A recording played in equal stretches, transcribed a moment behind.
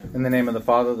In the name of the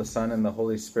Father, the Son, and the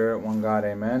Holy Spirit, one God,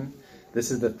 amen.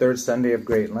 This is the third Sunday of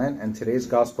Great Lent, and today's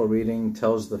Gospel reading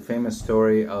tells the famous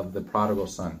story of the prodigal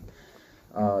son.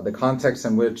 The context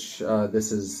in which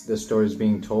this story is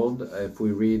being told, if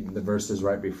we read the verses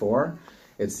right before,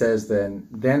 it says,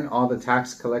 Then all the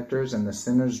tax collectors and the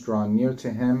sinners draw near to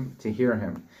him to hear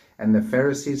him. And the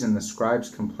Pharisees and the scribes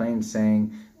complained,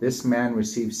 saying, This man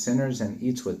receives sinners and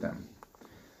eats with them.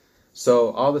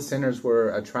 So all the sinners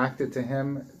were attracted to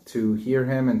him, to hear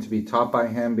him and to be taught by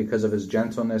him because of his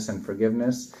gentleness and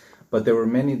forgiveness. But there were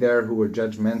many there who were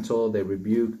judgmental. They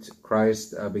rebuked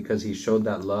Christ because he showed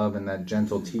that love and that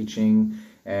gentle teaching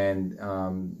and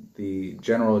the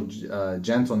general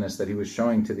gentleness that he was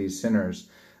showing to these sinners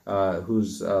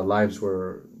whose lives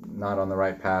were not on the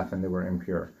right path and they were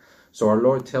impure. So our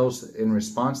Lord tells, in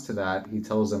response to that, he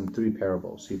tells them three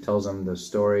parables. He tells them the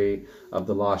story of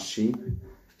the lost sheep.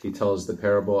 He tells the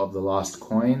parable of the lost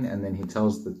coin, and then he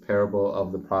tells the parable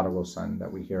of the prodigal son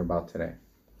that we hear about today.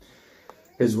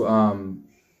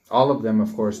 All of them,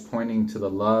 of course, pointing to the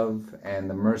love and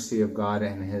the mercy of God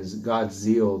and God's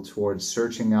zeal towards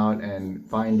searching out and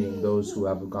finding those who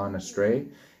have gone astray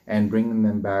and bringing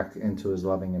them back into his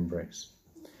loving embrace.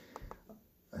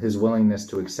 His willingness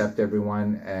to accept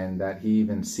everyone and that he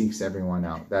even seeks everyone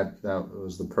out. That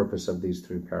was the purpose of these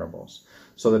three parables.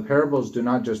 So the parables do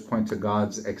not just point to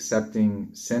God's accepting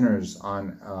sinners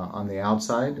on the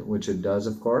outside, which it does,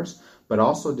 of course, but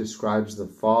also describes the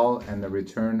fall and the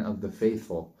return of the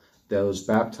faithful, those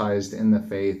baptized in the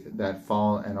faith that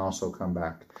fall and also come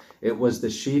back. It was the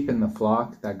sheep in the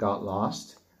flock that got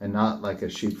lost, and not like a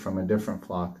sheep from a different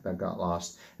flock that got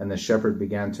lost. And the shepherd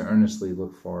began to earnestly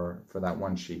look for that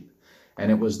one sheep.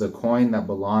 And it was the coin that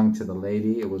belonged to the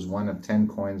lady. It was one of 10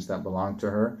 coins that belonged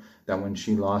to her, that when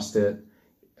she lost it,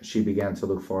 she began to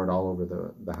look for it all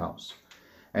over the house.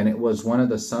 And it was one of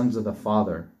the sons of the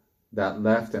father that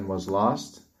left and was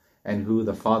lost, and who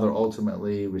the father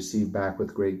ultimately received back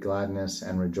with great gladness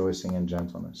and rejoicing and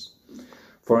gentleness.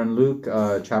 For in Luke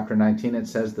chapter 19, it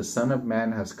says, The Son of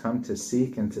Man has come to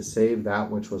seek and to save that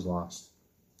which was lost.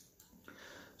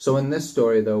 So in this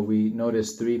story, though, we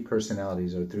notice three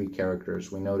personalities or three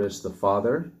characters. We notice the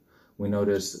father, we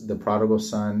notice the prodigal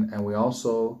son, and we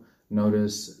also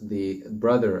notice the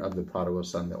brother of the prodigal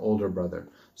son, the older brother.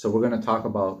 So we're going to talk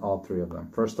about all three of them.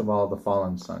 First of all, the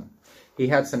fallen son. He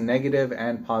had some negative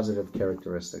and positive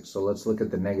characteristics. So let's look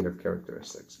at the negative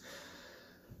characteristics.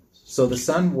 So the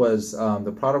son was,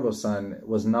 the prodigal son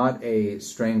was not a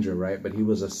stranger, right? But he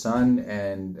was a son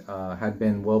and had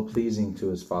been well-pleasing to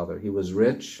his father. He was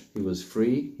rich, he was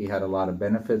free, he had a lot of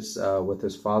benefits with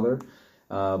his father.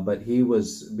 But he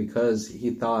was, because he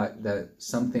thought that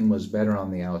something was better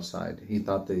on the outside. He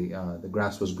thought the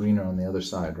grass was greener on the other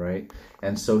side, right?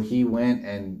 And so he went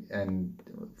and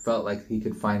felt like he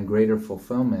could find greater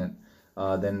fulfillment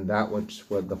than that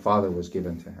what the father was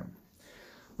given to him.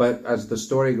 But as the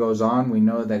story goes on, we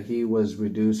know that he was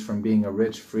reduced from being a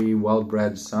rich, free,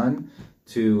 well-bred son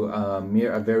to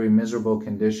a very miserable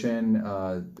condition,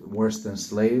 worse than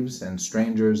slaves and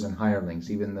strangers and hirelings.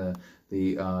 Even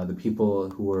the people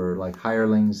who were like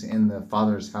hirelings in the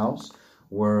father's house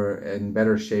were in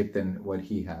better shape than what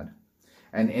he had.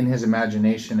 And in his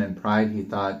imagination and pride, he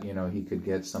thought, he could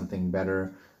get something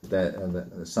better,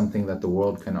 something that the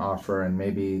world can offer, and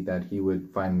maybe that he would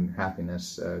find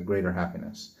happiness, greater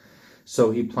happiness.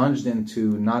 So he plunged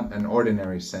into not an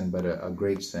ordinary sin, but a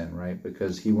great sin, right?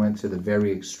 Because he went to the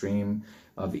very extreme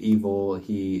of evil.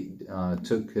 He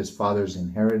took his father's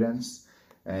inheritance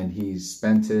and he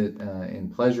spent it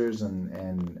in pleasures and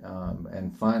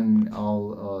fun,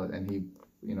 and he,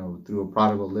 through a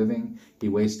prodigal living, he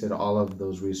wasted all of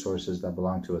those resources that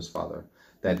belonged to his father,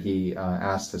 that he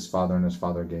asked his father and his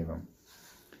father gave him.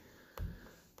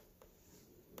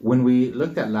 When we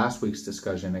looked at last week's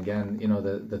discussion, again,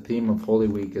 the theme of Holy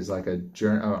Week is like a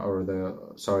journey,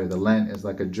 the Lent is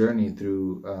like a journey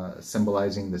through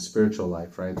symbolizing the spiritual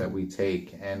life, right, that we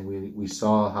take. And we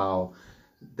saw how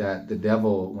that the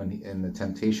devil, when in the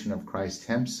temptation of Christ,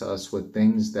 tempts us with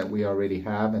things that we already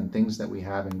have and things that we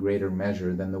have in greater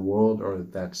measure than the world or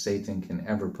that Satan can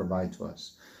ever provide to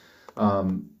us.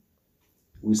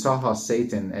 We saw how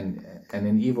Satan and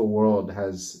an evil world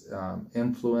has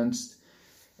influenced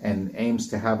and aims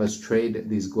to have us trade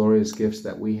these glorious gifts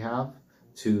that we have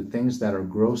to things that are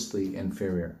grossly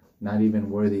inferior, not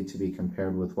even worthy to be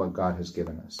compared with what God has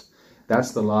given us.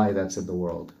 That's the lie that's in the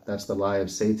world. That's the lie of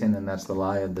Satan, and that's the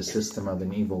lie of the system of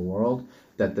an evil world,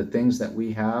 that the things that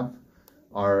we have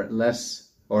are less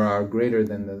or are greater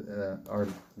than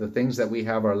the things that we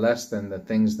have are less than the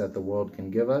things that the world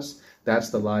can give us. That's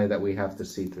the lie that we have to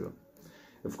see through.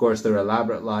 Of course, they're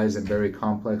elaborate lies and very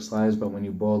complex lies, but when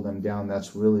you boil them down,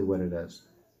 that's really what it is.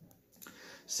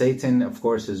 Satan, of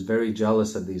course, is very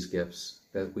jealous of these gifts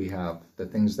that we have, the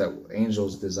things that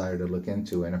angels desire to look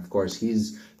into. And of course,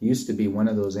 he's used to be one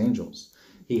of those angels.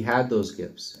 He had those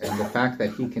gifts. And the fact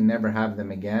that he can never have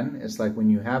them again, it's like when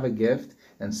you have a gift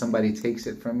and somebody takes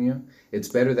it from you, it's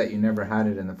better that you never had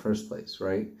it in the first place,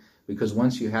 right? Because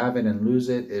once you have it and lose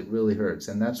it, it really hurts.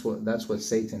 And that's what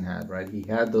Satan had, right? He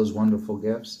had those wonderful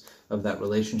gifts of that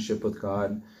relationship with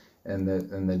God and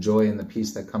the joy and the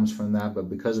peace that comes from that. But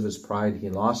because of his pride, he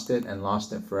lost it and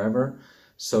lost it forever.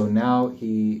 So now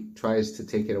he tries to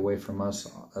take it away from us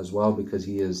as well, because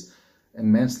he is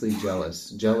immensely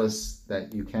jealous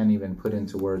that you can't even put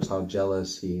into words how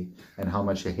jealous he and how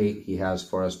much hate he has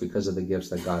for us because of the gifts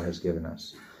that God has given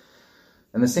us.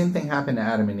 And the same thing happened to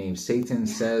Adam and Eve. Satan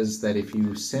says that if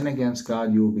you sin against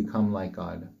God, you will become like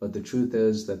God. But the truth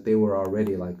is that they were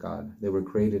already like God. They were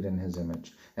created in his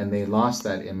image. And they lost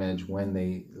that image when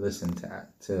they listened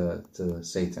to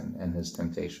Satan and his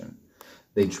temptation.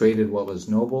 They traded what was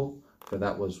noble for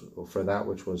that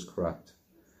which was corrupt.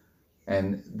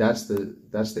 And that's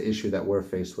the issue that we're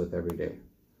faced with every day.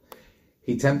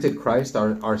 He tempted Christ,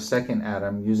 our second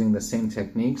Adam, using the same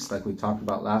techniques like we talked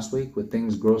about last week, with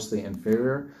things grossly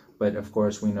inferior, but of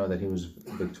course we know that he was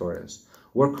victorious.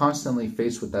 We're constantly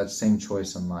faced with that same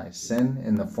choice in life. Sin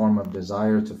in the form of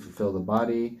desire to fulfill the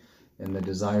body, in the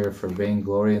desire for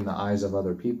vainglory in the eyes of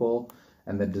other people,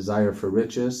 and the desire for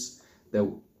riches.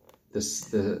 The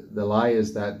lie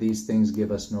is that these things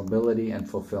give us nobility and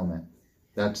fulfillment.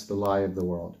 That's the lie of the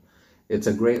world. It's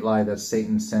a great lie that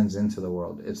Satan sends into the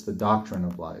world. It's the doctrine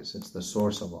of lies. It's the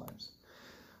source of lies.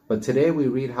 But today we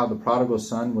read how the prodigal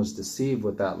son was deceived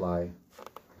with that lie,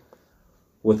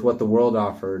 with what the world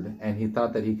offered, and he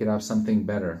thought that he could have something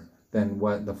better than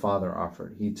what the father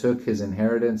offered. He took his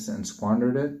inheritance and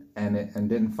squandered it, and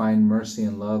didn't find mercy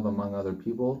and love among other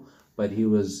people, but he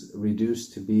was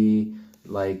reduced to be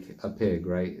like a pig,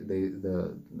 right?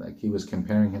 Like he was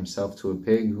comparing himself to a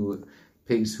pig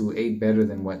pigs who ate better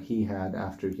than what he had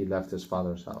after he left his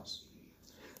father's house.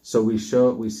 So we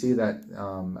see that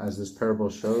as this parable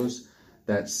shows,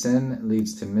 that sin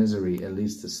leads to misery, it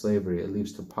leads to slavery, it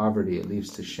leads to poverty, it leads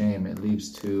to shame, it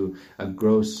leads to a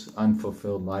gross,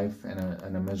 unfulfilled life and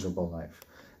a miserable life.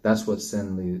 That's where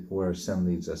sin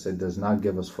leads us. It does not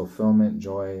give us fulfillment,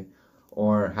 joy,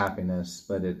 or happiness,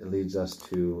 but it leads us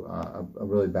to a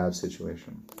really bad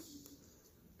situation.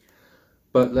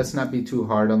 But let's not be too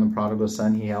hard on the prodigal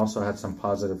son. He also had some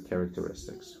positive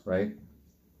characteristics, right?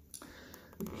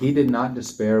 He did not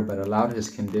despair, but allowed his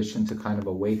condition to kind of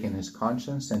awaken his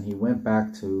conscience, and he went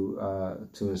back to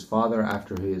his father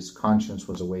after his conscience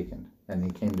was awakened, and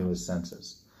he came to his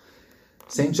senses.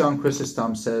 St. John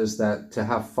Chrysostom says that to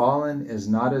have fallen is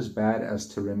not as bad as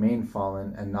to remain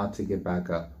fallen and not to get back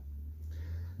up.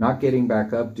 Not getting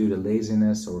back up due to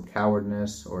laziness or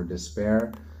cowardness or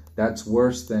despair, that's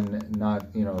worse than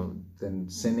than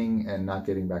sinning and not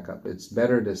getting back up. It's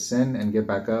better to sin and get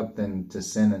back up than to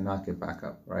sin and not get back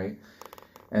up, right?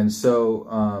 And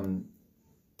so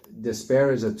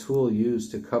despair is a tool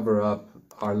used to cover up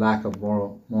our lack of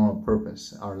moral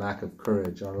purpose, our lack of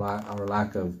courage, our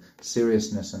lack of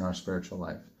seriousness in our spiritual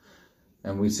life.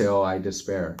 And we say, oh, I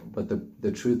despair. But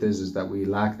the truth is that we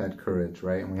lack that courage,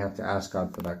 right? And we have to ask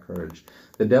God for that courage.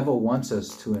 The devil wants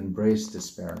us to embrace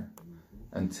despair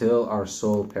until our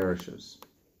soul perishes.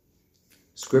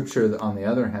 Scripture, on the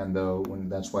other hand, though,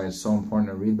 that's why it's so important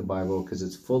to read the Bible, because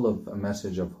it's full of a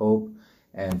message of hope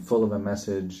and full of a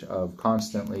message of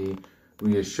constantly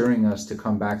reassuring us to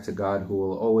come back to God, who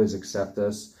will always accept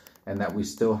us, and that we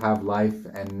still have life,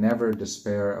 and never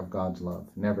despair of God's love.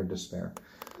 Never despair.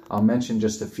 I'll mention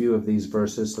just a few of these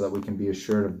verses so that we can be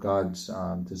assured of God's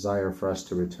desire for us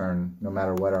to return, no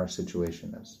matter what our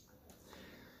situation is.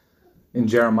 In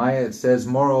Jeremiah it says,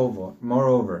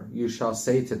 Moreover, you shall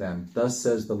say to them, Thus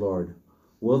says the Lord,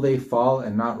 will they fall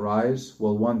and not rise?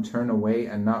 Will one turn away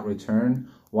and not return?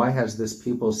 Why has this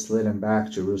people slidden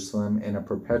back, Jerusalem, in a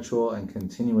perpetual and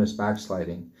continuous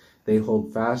backsliding? They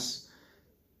hold fast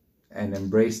and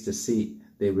embrace deceit.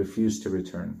 They refuse to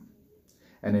return.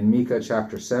 And in Micah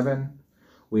chapter 7,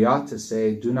 we ought to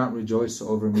say, Do not rejoice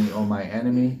over me, O my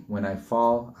enemy. When I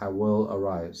fall, I will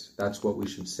arise. That's what we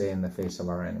should say in the face of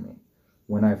our enemy.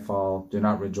 When I fall, do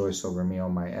not rejoice over me, O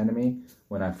my enemy.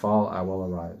 When I fall, I will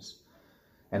arise.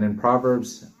 And in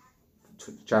Proverbs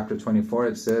chapter 24,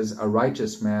 it says, A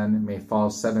righteous man may fall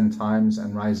 7 times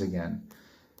and rise again.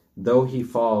 Though he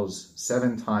falls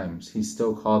 7 times, he's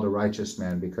still called a righteous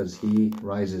man because he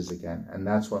rises again. And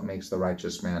that's what makes the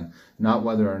righteous man. Not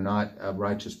whether or not a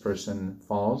righteous person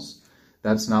falls.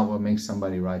 That's not what makes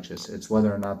somebody righteous. It's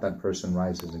whether or not that person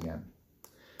rises again.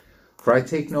 For I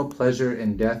take no pleasure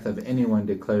in death of anyone,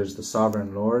 declares the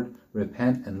sovereign Lord.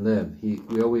 Repent and live.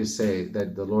 We always say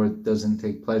that the Lord doesn't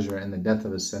take pleasure in the death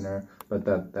of a sinner, but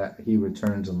that he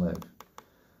returns and live.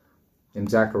 In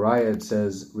Zechariah it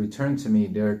says, return to me,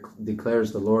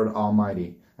 declares the Lord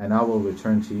Almighty, and I will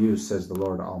return to you, says the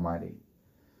Lord Almighty.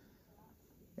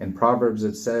 In Proverbs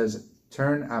it says,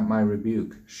 turn at my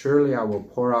rebuke. Surely I will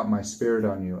pour out my spirit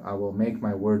on you. I will make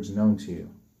my words known to you.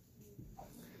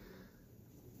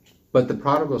 But the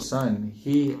prodigal son,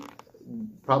 he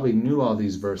probably knew all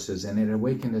these verses, and it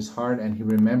awakened his heart, and he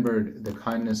remembered the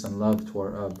kindness and love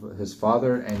of his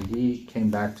father, and he came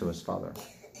back to his father.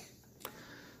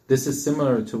 This is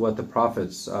similar to what the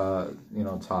prophets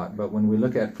taught. But when we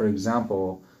look at, for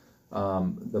example,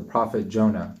 the prophet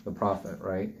Jonah,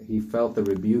 right? He felt the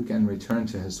rebuke and returned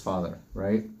to his father,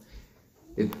 right?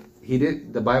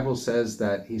 The Bible says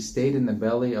that he stayed in the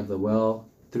belly of the well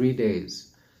 3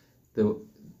 days.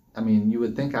 You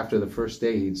would think after the first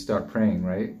day he'd start praying,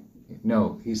 right?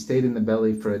 No, he stayed in the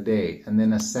belly for a day, and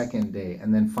then a second day,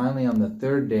 and then finally on the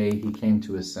third day he came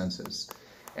to his senses,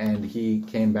 and he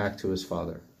came back to his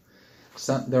father.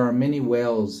 There are many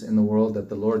whales in the world that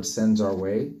the Lord sends our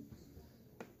way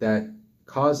that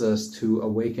cause us to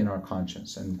awaken our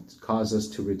conscience and cause us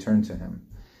to return to Him.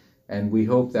 And we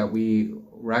hope that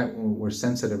we're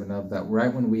sensitive enough that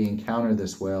right when we encounter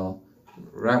this whale,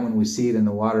 right when we see it in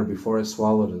the water before it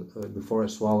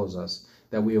swallows us,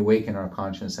 that we awaken our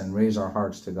conscience and raise our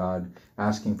hearts to God,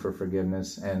 asking for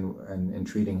forgiveness and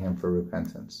entreating Him for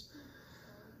repentance.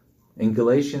 In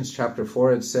Galatians chapter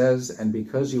 4 it says, and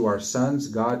because you are sons,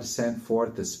 God sent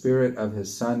forth the Spirit of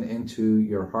His Son into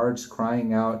your hearts,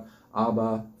 crying out,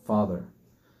 Abba, Father.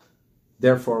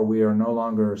 Therefore we are no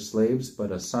longer slaves,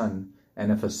 but a son,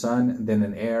 and if a son, then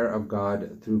an heir of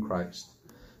God through Christ.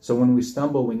 So when we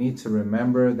stumble, we need to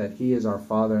remember that He is our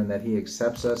Father and that He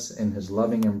accepts us in His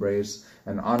loving embrace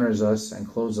and honors us and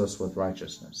clothes us with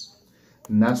righteousness.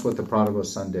 And that's what the prodigal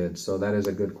son did. So that is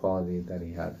a good quality that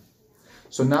he had.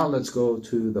 So now let's go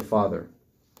to the father.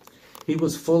 He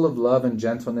was full of love and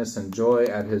gentleness and joy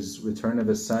at his return of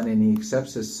his son, and he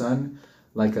accepts his son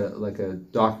like a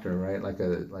doctor, right? Like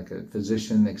a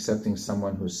physician accepting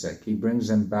someone who's sick. He brings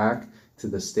him back to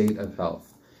the state of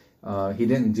health. He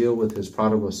didn't deal with his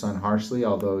prodigal son harshly,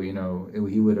 although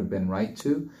he would have been right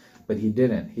to, but he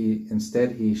didn't.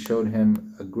 Instead he showed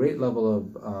him a great level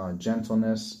of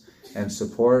gentleness and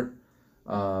support,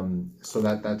 so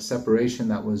that separation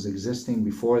that was existing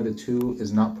before the two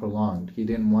is not prolonged. He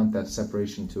didn't want that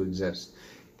separation to exist.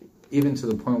 Even to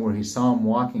the point where he saw him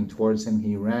walking towards him,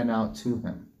 he ran out to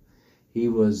him. He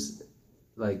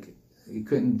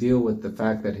couldn't deal with the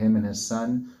fact that him and his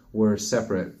son were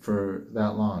separate for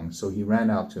that long, so he ran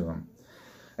out to him.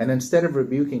 And instead of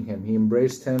rebuking him, he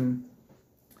embraced him.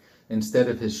 Instead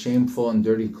of his shameful and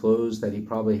dirty clothes that he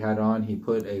probably had on, he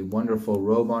put a wonderful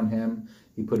robe on him.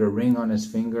 He put a ring on his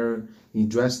finger. He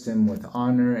dressed him with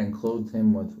honor and clothed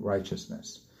him with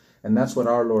righteousness. And that's what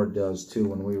our Lord does too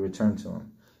when we return to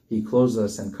Him. He clothes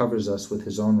us and covers us with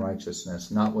His own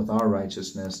righteousness, not with our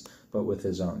righteousness, but with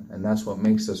His own. And that's what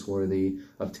makes us worthy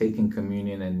of taking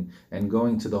communion and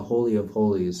going to the Holy of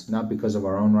Holies, not because of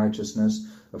our own righteousness,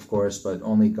 of course, but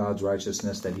only God's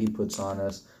righteousness that He puts on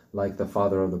us, like the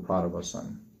father of the prodigal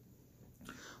son.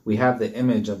 We have the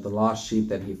image of the lost sheep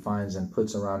that He finds and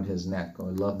puts around His neck. I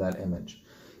love that image.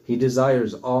 He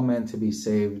desires all men to be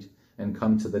saved and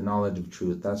come to the knowledge of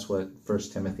truth. That's what 1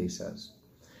 Timothy says.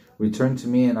 Return to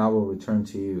me and I will return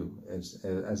to you, as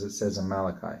it says in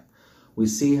Malachi. We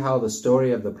see how the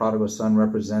story of the prodigal son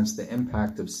represents the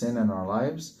impact of sin in our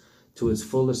lives to its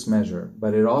fullest measure,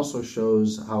 but it also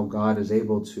shows how God is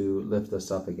able to lift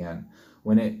us up again.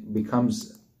 When it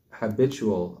becomes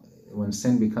habitual, when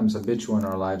sin becomes habitual in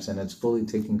our lives and it's fully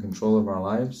taking control of our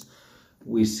lives,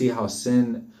 we see how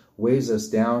sin weighs us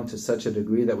down to such a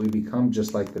degree that we become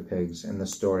just like the pigs in the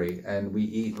story, and we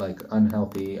eat like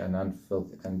unhealthy and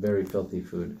very filthy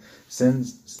food.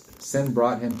 Sin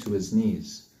brought him to his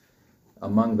knees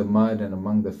among the mud and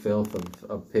among the filth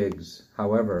of pigs.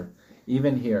 However,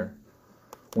 even here,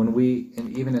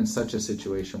 even in such a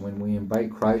situation, when we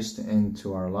invite Christ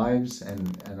into our lives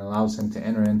and allows Him to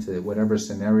enter into whatever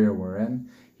scenario we're in,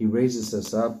 He raises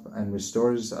us up and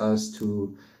restores us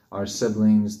to our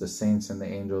siblings, the saints and the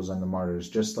angels and the martyrs,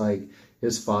 just like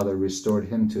His Father restored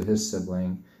Him to His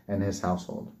sibling and His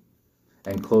household,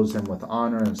 and clothes him with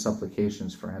honor and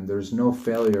supplications for him. There is no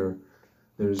failure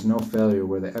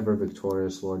where the ever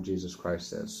victorious Lord Jesus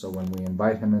Christ is. So when we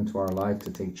invite Him into our life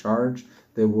to take charge,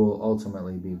 there will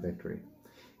ultimately be victory.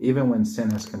 even when sin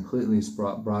has completely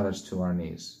brought us to our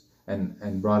knees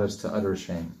and brought us to utter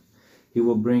shame. He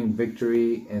will bring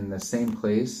victory in the same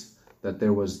place that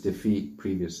there was defeat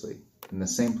previously. In the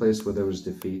same place where there was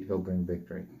defeat, he'll bring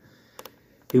victory.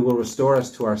 He will restore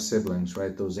us to our siblings,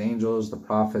 right? Those angels, the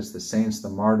prophets, the saints, the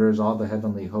martyrs, all the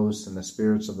heavenly hosts and the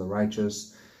spirits of the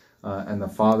righteous, and the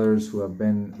fathers who have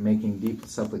been making deep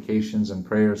supplications and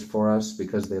prayers for us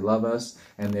because they love us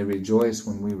and they rejoice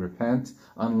when we repent,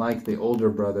 unlike the older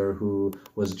brother who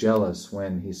was jealous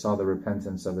when he saw the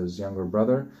repentance of his younger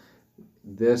brother.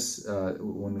 This,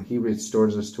 when he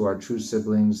restores us to our true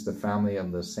siblings, the family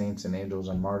of the saints and angels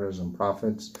and martyrs and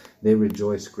prophets, they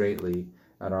rejoice greatly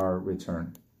at our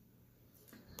return.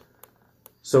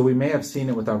 So we may have seen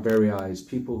it with our very eyes,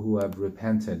 people who have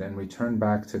repented and returned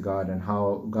back to God, and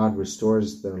how God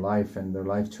restores their life and their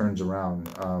life turns around,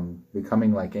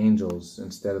 becoming like angels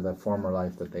instead of the former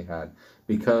life that they had.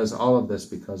 Because all of this,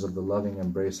 because of the loving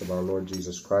embrace of our Lord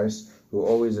Jesus Christ, who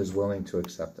always is willing to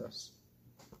accept us.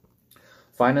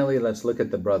 Finally, let's look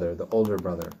at the brother, the older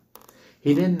brother.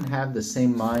 He didn't have the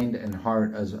same mind and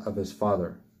heart as of his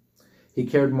father. He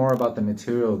cared more about the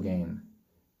material gain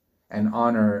and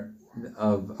honor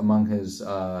among his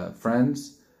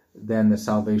friends than the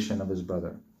salvation of his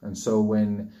brother. And so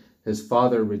when his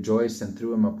father rejoiced and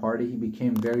threw him a party, he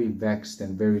became very vexed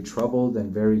and very troubled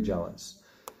and very jealous.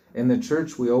 In the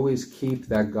church, we always keep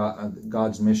that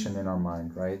God's mission in our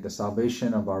mind, right? The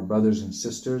salvation of our brothers and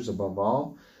sisters above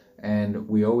all. And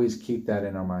we always keep that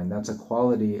in our mind. That's a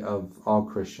quality of all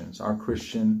Christians. Our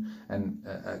Christian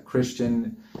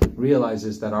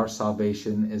realizes that our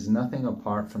salvation is nothing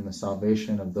apart from the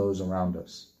salvation of those around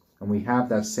us. And we have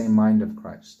that same mind of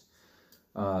Christ.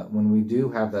 When we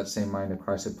do have that same mind of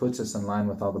Christ, it puts us in line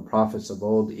with all the prophets of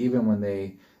old, even when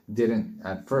they didn't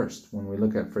at first. When we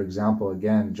look at, for example,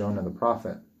 again, Jonah the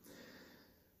prophet.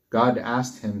 God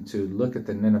asked him to look at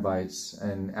the Ninevites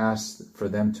and ask for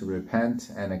them to repent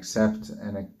and accept,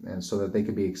 and so that they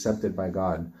could be accepted by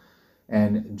God.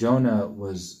 And Jonah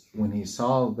was, when he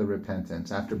saw the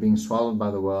repentance, after being swallowed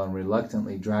by the whale and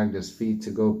reluctantly dragged his feet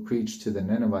to go preach to the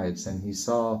Ninevites, and he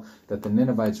saw that the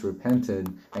Ninevites repented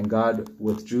and God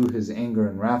withdrew his anger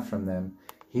and wrath from them,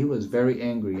 he was very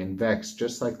angry and vexed,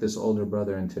 just like this older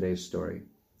brother in today's story.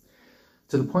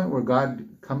 To the point where God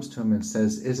comes to him and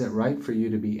says, is it right for you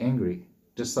to be angry?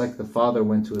 Just like the father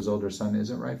went to his older son, is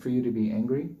it right for you to be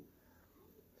angry?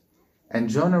 And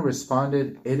Jonah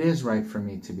responded, it is right for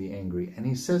me to be angry. And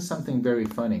he says something very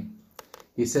funny.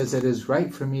 He says, it is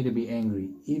right for me to be angry,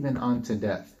 even unto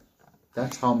death.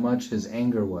 That's how much his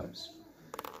anger was.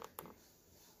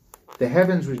 The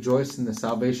heavens rejoiced in the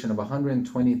salvation of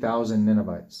 120,000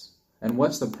 Ninevites. And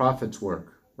what's the prophet's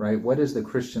work? Right? What is the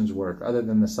Christian's work other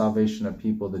than the salvation of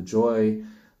people? The joy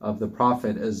of the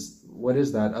prophet is, what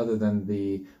is that other than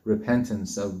the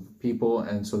repentance of people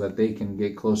and so that they can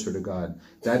get closer to God?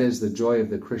 That is the joy of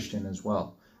the Christian as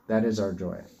well. That is our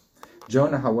joy.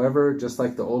 Jonah, however, just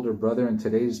like the older brother in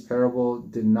today's parable,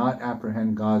 did not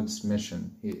apprehend God's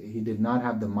mission. He did not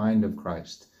have the mind of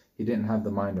Christ. He didn't have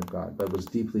the mind of God, but was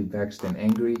deeply vexed and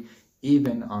angry,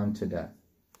 even unto death.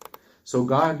 So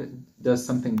God does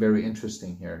something very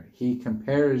interesting here. He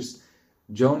compares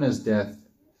Jonah's death,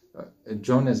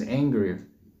 Jonah's anger,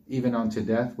 even unto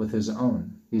death, with his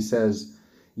own. He says,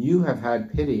 you have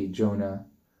had pity, Jonah,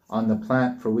 on the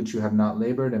plant for which you have not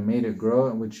labored and made it grow,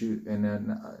 and which you in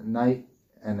a night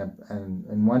and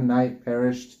in one night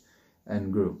perished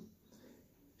and grew.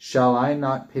 Shall I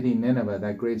not pity Nineveh,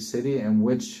 that great city, in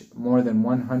which more than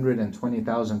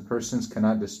 120,000 persons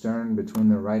cannot discern between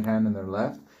their right hand and their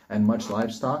left, and much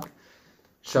livestock?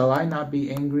 Shall I not be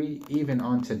angry even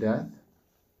unto death?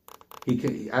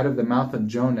 Out of the mouth of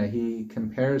Jonah, he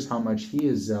compares how much he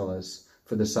is zealous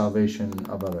for the salvation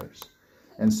of others.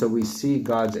 And so we see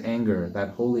God's anger, that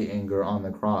holy anger on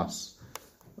the cross,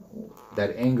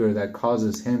 that anger that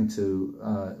causes him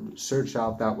to search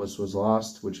out that which was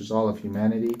lost, which is all of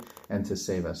humanity, and to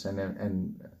save us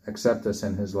and accept us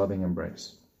in his loving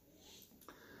embrace.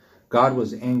 God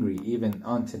was angry even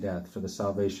unto death for the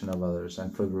salvation of others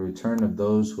and for the return of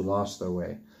those who lost their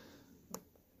way.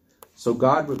 So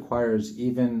God requires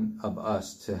even of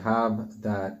us to have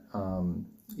that,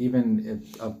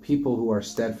 of people who are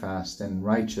steadfast and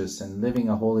righteous and living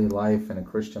a holy life and a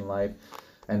Christian life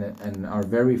and are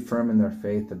very firm in their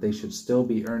faith, that they should still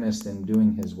be earnest in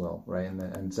doing his will, right?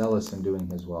 And zealous in doing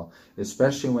his will,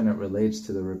 especially when it relates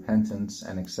to the repentance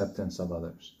and acceptance of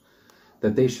others.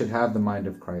 That they should have the mind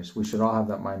of Christ. We should all have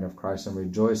that mind of Christ and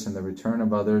rejoice in the return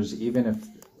of others, even if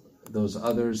those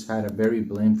others had a very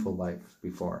blameful life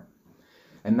before.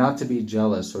 and not to be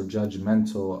jealous or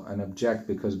judgmental and object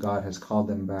because God has called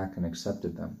them back and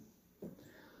accepted them.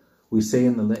 We say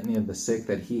in the Litany of the Sick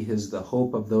that He is the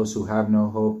hope of those who have no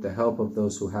hope, the help of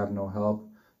those who have no help,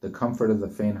 the comfort of the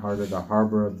faint-hearted, the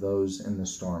harbor of those in the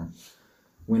storm.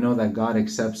 We know that God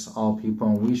accepts all people,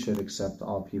 and we should accept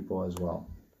all people as well.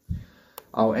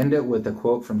 I'll end it with a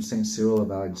quote from St. Cyril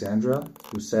of Alexandria,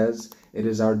 who says, "It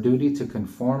is our duty to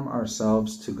conform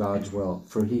ourselves to God's will,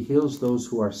 for He heals those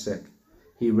who are sick.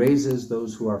 He raises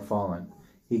those who are fallen.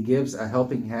 He gives a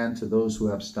helping hand to those who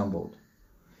have stumbled.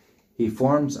 He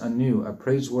forms anew a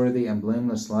praiseworthy and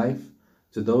blameless life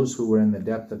to those who were in the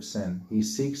depth of sin. He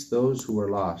seeks those who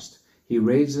were lost. He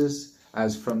raises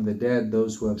as from the dead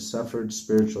those who have suffered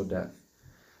spiritual death.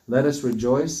 Let us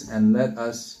rejoice, and let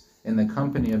us, in the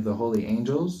company of the holy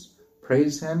angels,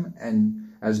 praise Him, and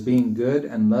as being good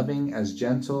and loving, as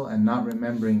gentle and not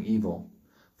remembering evil.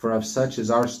 For of such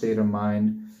is our state of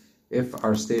mind. If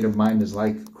our state of mind is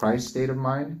like Christ's state of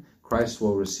mind, Christ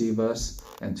will receive us,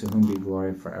 and to whom be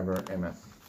glory forever. Amen."